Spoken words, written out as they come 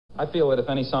I feel that if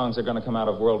any songs are going to come out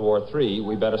of World War III,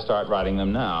 we better start writing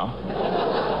them now.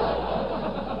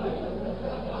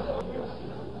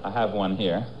 I have one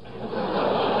here.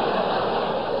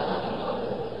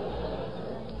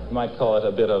 You might call it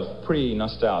a bit of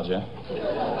pre-nostalgia.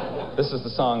 This is the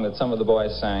song that some of the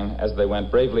boys sang as they went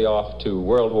bravely off to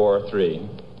World War III.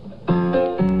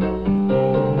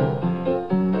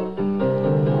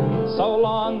 So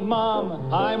long,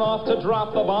 Mom, I'm off to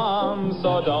drop the bomb,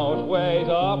 so don't wait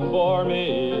up for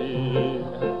me.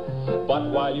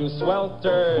 But while you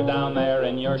swelter down there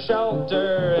in your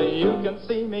shelter, you can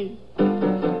see me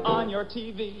on your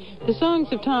TV. The songs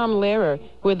of Tom Lehrer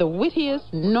were the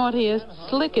wittiest, naughtiest,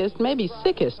 slickest, maybe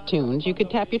sickest tunes you could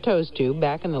tap your toes to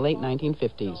back in the late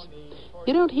 1950s.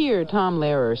 You don't hear Tom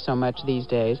Lehrer so much these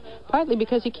days, partly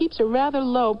because he keeps a rather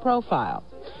low profile.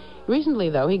 Recently,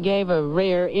 though, he gave a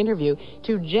rare interview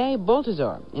to Jay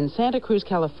Baltazar in Santa Cruz,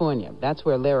 California. That's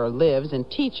where Lehrer lives and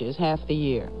teaches half the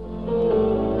year.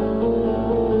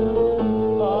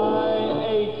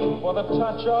 For the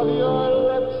touch of your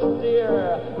lips,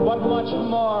 dear, but much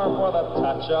more for the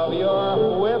touch of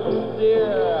your whips,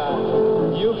 dear.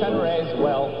 You can raise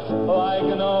wealth like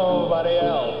nobody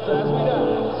else as we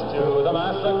dance to the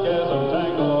masochism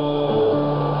tango.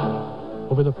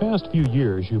 Over the past few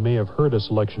years, you may have heard a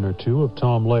selection or two of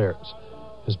Tom Lehrer's.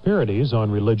 His parodies on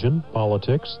religion,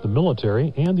 politics, the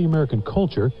military, and the American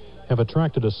culture have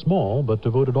attracted a small but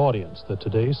devoted audience that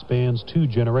today spans 2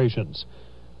 generations.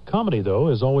 Comedy, though,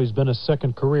 has always been a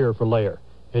second career for Lehrer,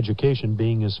 education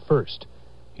being his first.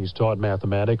 He's taught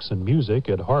mathematics and music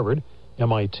at Harvard,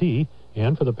 MIT,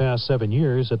 and for the past 7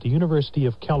 years at the University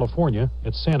of California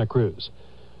at Santa Cruz.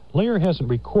 Lehrer hasn't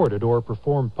recorded or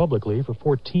performed publicly for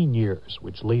 14 years,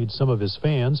 which leads some of his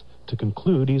fans to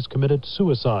conclude he's committed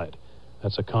suicide.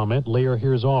 That's a comment Lehrer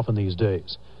hears often these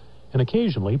days. And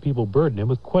occasionally, people burden him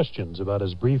with questions about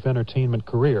his brief entertainment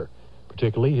career,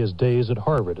 particularly his days at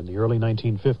Harvard in the early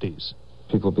 1950s.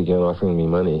 People began offering me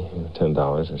money, $10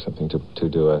 or something, to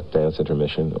do a dance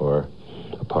intermission or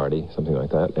a party, something like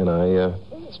that. And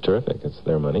it's terrific. It's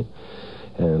their money.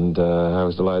 And I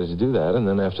was delighted to do that. And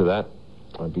then after that,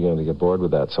 I began to get bored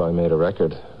with that. So I made a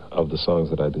record of the songs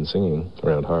that I'd been singing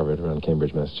around Harvard, around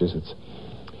Cambridge, Massachusetts,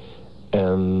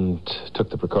 and took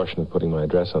the precaution of putting my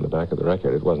address on the back of the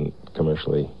record. It wasn't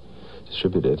commercially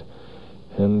distributed.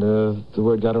 And the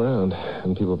word got around,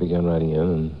 and people began writing in,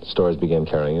 and stores began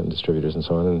carrying it, and distributors and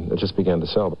so on, and it just began to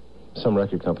sell. Some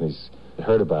record companies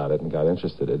heard about it and got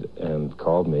interested and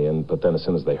called me, but then as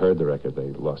soon as they heard the record, they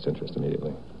lost interest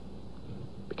immediately.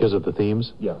 Because of the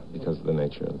themes? Yeah, because of the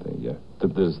nature of the thing, yeah.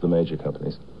 There's the major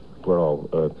companies. We're all,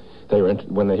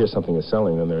 when they hear something is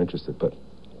selling, then they're interested, but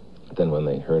then when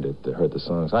they heard it, they heard the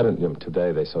songs.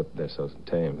 Today they're so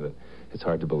tame that it's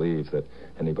hard to believe that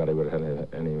anybody would have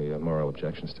any moral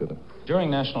objections to them.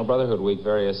 During National Brotherhood Week,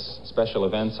 various special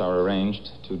events are arranged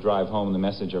to drive home the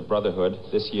message of brotherhood.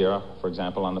 This year, for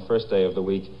example, on the first day of the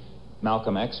week,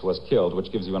 Malcolm X was killed, which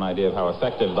gives you an idea of how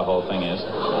effective the whole thing is.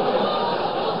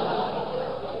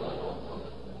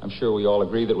 I'm sure we all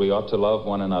agree that we ought to love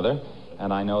one another,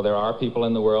 and I know there are people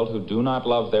in the world who do not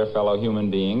love their fellow human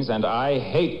beings, and I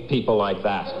hate people like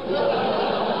that.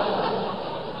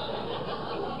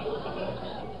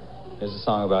 Here's a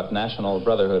song about National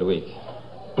Brotherhood Week.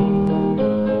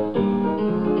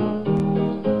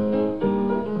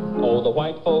 Oh, the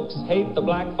white folks hate the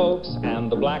black folks,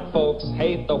 and the black folks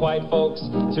hate the white folks.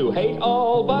 To hate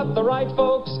all but the right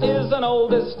folks is an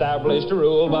old established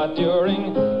rule, but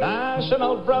during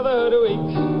National Brotherhood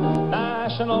Week,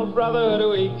 National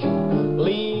Brotherhood Week,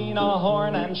 Lena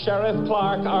Horne and Sheriff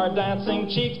Clark are dancing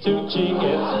cheek to cheek.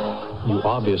 You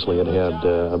obviously had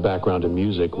a background in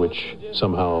music which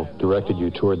somehow directed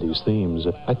you toward these themes.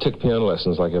 I took piano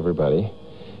lessons like everybody,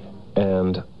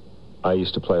 and I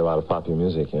used to play a lot of popular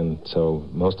music, and so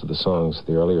most of the songs,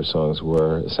 the earlier songs,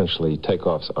 were essentially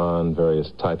takeoffs on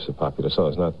various types of popular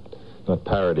songs, not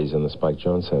parodies in the Spike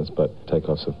Jones sense, but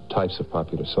takeoffs of types of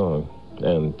popular song,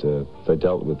 and they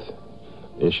dealt with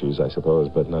issues, I suppose,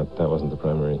 but that wasn't the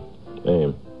primary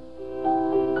aim.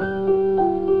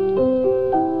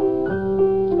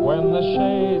 When the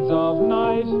shades of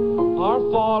night are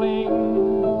falling,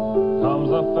 comes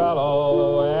a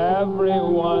fellow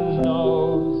everyone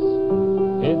knows.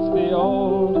 It's the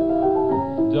old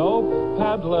dope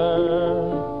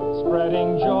peddler,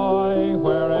 spreading joy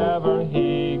wherever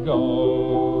he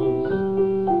goes.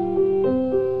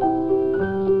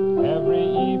 Every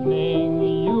evening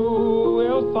you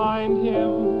will find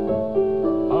him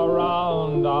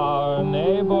around our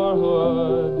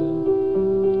neighborhood.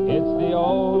 It's the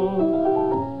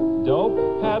old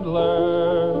dope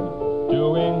peddler,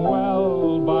 doing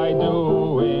well by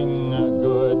doing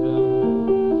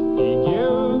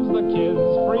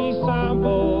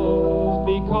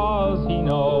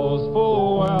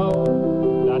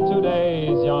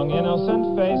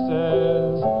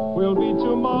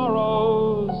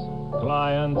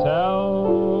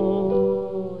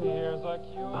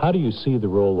How do you see the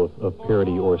role of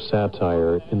parody or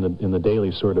satire in the daily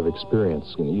sort of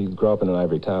experience? You grow up in an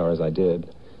ivory tower, as I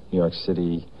did, New York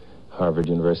City, Harvard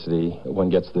University. One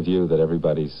gets the view that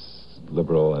everybody's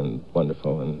liberal and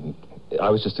wonderful, and I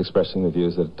was just expressing the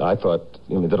views that I thought,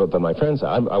 that my friends,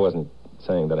 I wasn't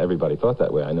saying that everybody thought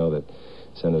that way. I know that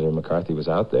Senator McCarthy was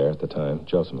out there at the time,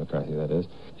 Joseph McCarthy, that is,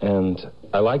 and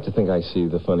I like to think I see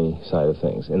the funny side of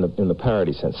things in the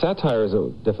parody sense. Satire is a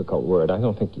difficult word. I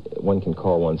don't think one can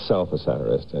call oneself a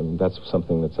satirist, and that's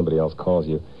something that somebody else calls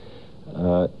you.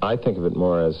 I think of it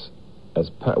more as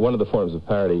one of the forms of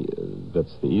parody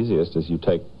that's the easiest is you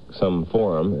take some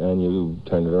form and you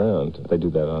turn it around. They do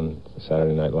that on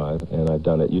Saturday Night Live, and I've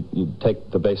done it. You take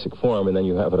the basic form and then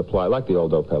you have it apply, like the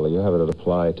old dope peddler, you have it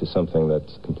apply to something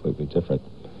that's completely different.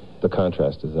 The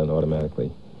contrast is then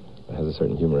automatically has a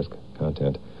certain humorous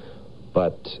content.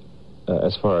 But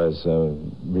as far as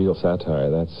real satire,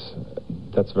 that's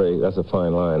a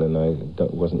fine line, and I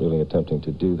wasn't really attempting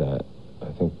to do that.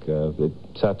 I think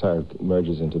satire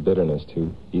merges into bitterness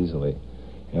too easily,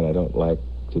 and I don't like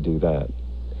to do that.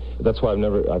 That's why I've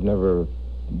never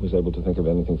was able to think of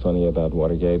anything funny about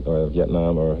Watergate or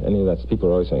Vietnam or any of that. People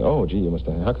are always saying, "Oh, gee, you must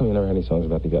have. How come you never had any songs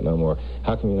about the Vietnam War?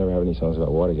 How come you never have any songs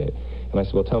about Watergate?" And I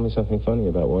said, "Well, tell me something funny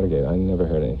about Watergate." I never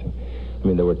heard anything. I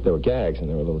mean, there were gags and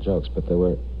there were little jokes, but there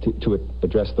were to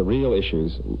address the real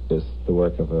issues is the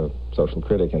work of a social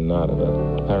critic and not of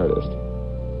a parodist.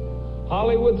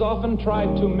 Hollywood's often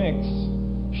tried to mix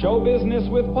show business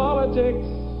with politics,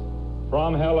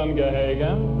 from Helen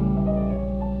Gahagan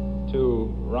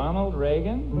to Ronald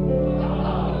Reagan.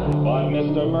 But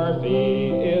Mr. Murphy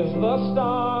is the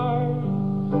star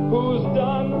who's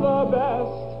done the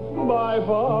best by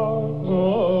far.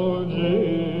 Oh,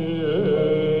 gee,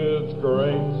 it's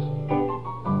great.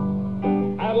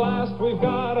 At last we've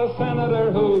got a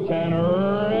senator who can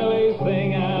really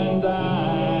sing and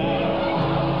dance.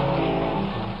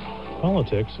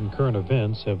 Politics and current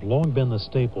events have long been the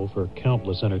staple for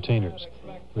countless entertainers.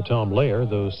 For Tom Lehrer,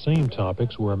 those same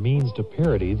topics were a means to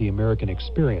parody the American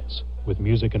experience with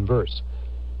music and verse.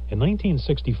 In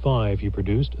 1965, he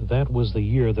produced That Was the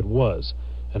Year That Was,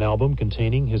 an album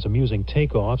containing his amusing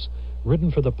takeoffs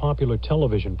written for the popular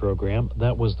television program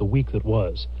That Was the Week That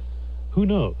Was. Who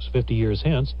knows, 50 years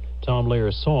hence, Tom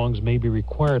Lehrer's songs may be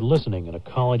required listening in a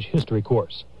college history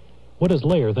course. What does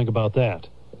Lehrer think about that?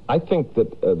 I think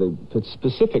that the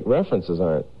specific references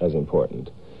aren't as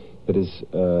important. That is,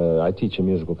 I teach a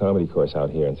musical comedy course out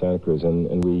here in Santa Cruz,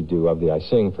 and we do Of the I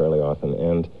Sing fairly often,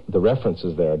 and the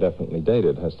references there are definitely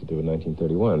dated. It has to do with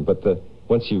 1931. But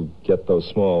once you get those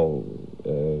small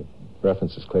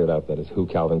references cleared out, that is, who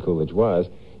Calvin Coolidge was,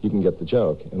 you can get the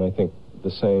joke. And I think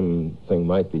the same thing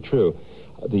might be true.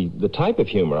 The type of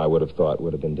humor I would have thought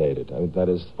would have been dated. I mean, that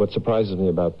is, what surprises me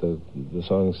about the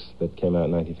songs that came out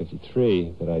in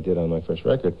 1953 that I did on my first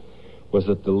record was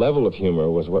that the level of humor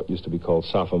was what used to be called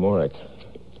sophomoric,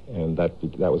 and that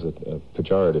was a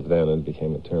pejorative then and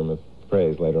became a term of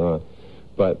praise later on,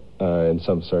 but in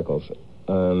some circles.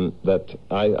 That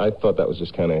I thought that was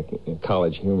just kind of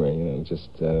college humor, just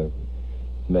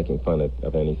making fun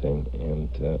of anything.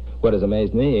 And what has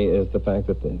amazed me is the fact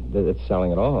that it's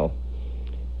selling at all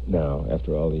now,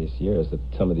 after all these years, that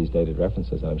some of these dated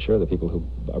references, I'm sure the people who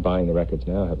are buying the records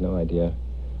now have no idea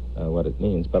what it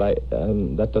means, but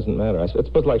that doesn't matter. It's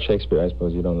like Shakespeare. I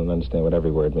suppose you don't understand what every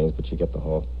word means, but you get the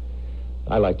whole.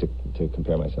 I like to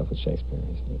compare myself with Shakespeare.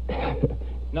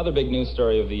 Another big news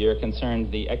story of the year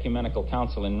concerned the Ecumenical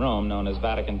Council in Rome, known as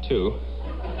Vatican II.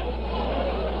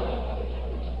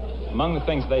 Among the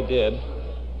things they did,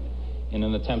 in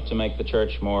an attempt to make the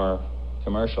church more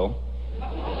commercial,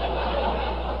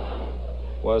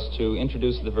 was to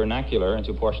introduce the vernacular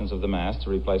into portions of the Mass to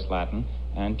replace Latin,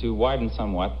 and to widen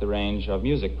somewhat the range of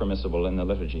music permissible in the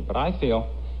liturgy. But I feel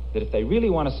that if they really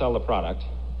want to sell the product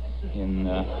in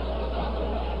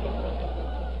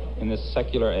this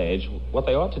secular age, what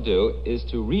they ought to do is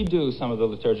to redo some of the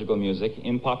liturgical music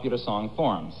in popular song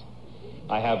forms.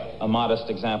 I have a modest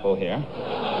example here.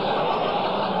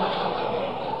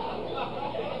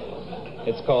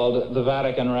 It's called the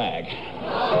Vatican Rag.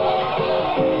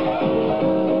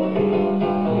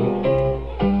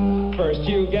 First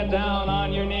you get down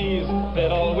on your knees,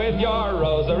 fiddle with your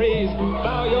rosaries,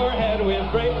 bow your head with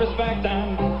great respect,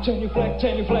 and genuflect,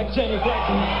 genuflect,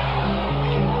 genuflect.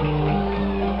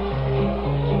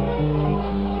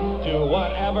 Do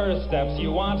whatever steps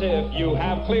you want if you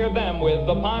have cleared them with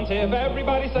the pontiff.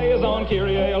 Everybody say his own,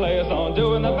 Kyrie eleison,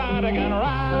 doing the Vatican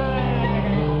Rag.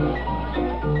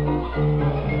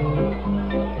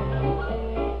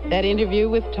 That interview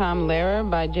with Tom Lehrer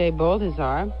by Jay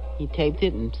Baltazar, he taped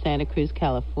it in Santa Cruz,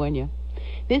 California.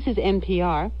 This is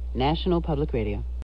NPR, National Public Radio.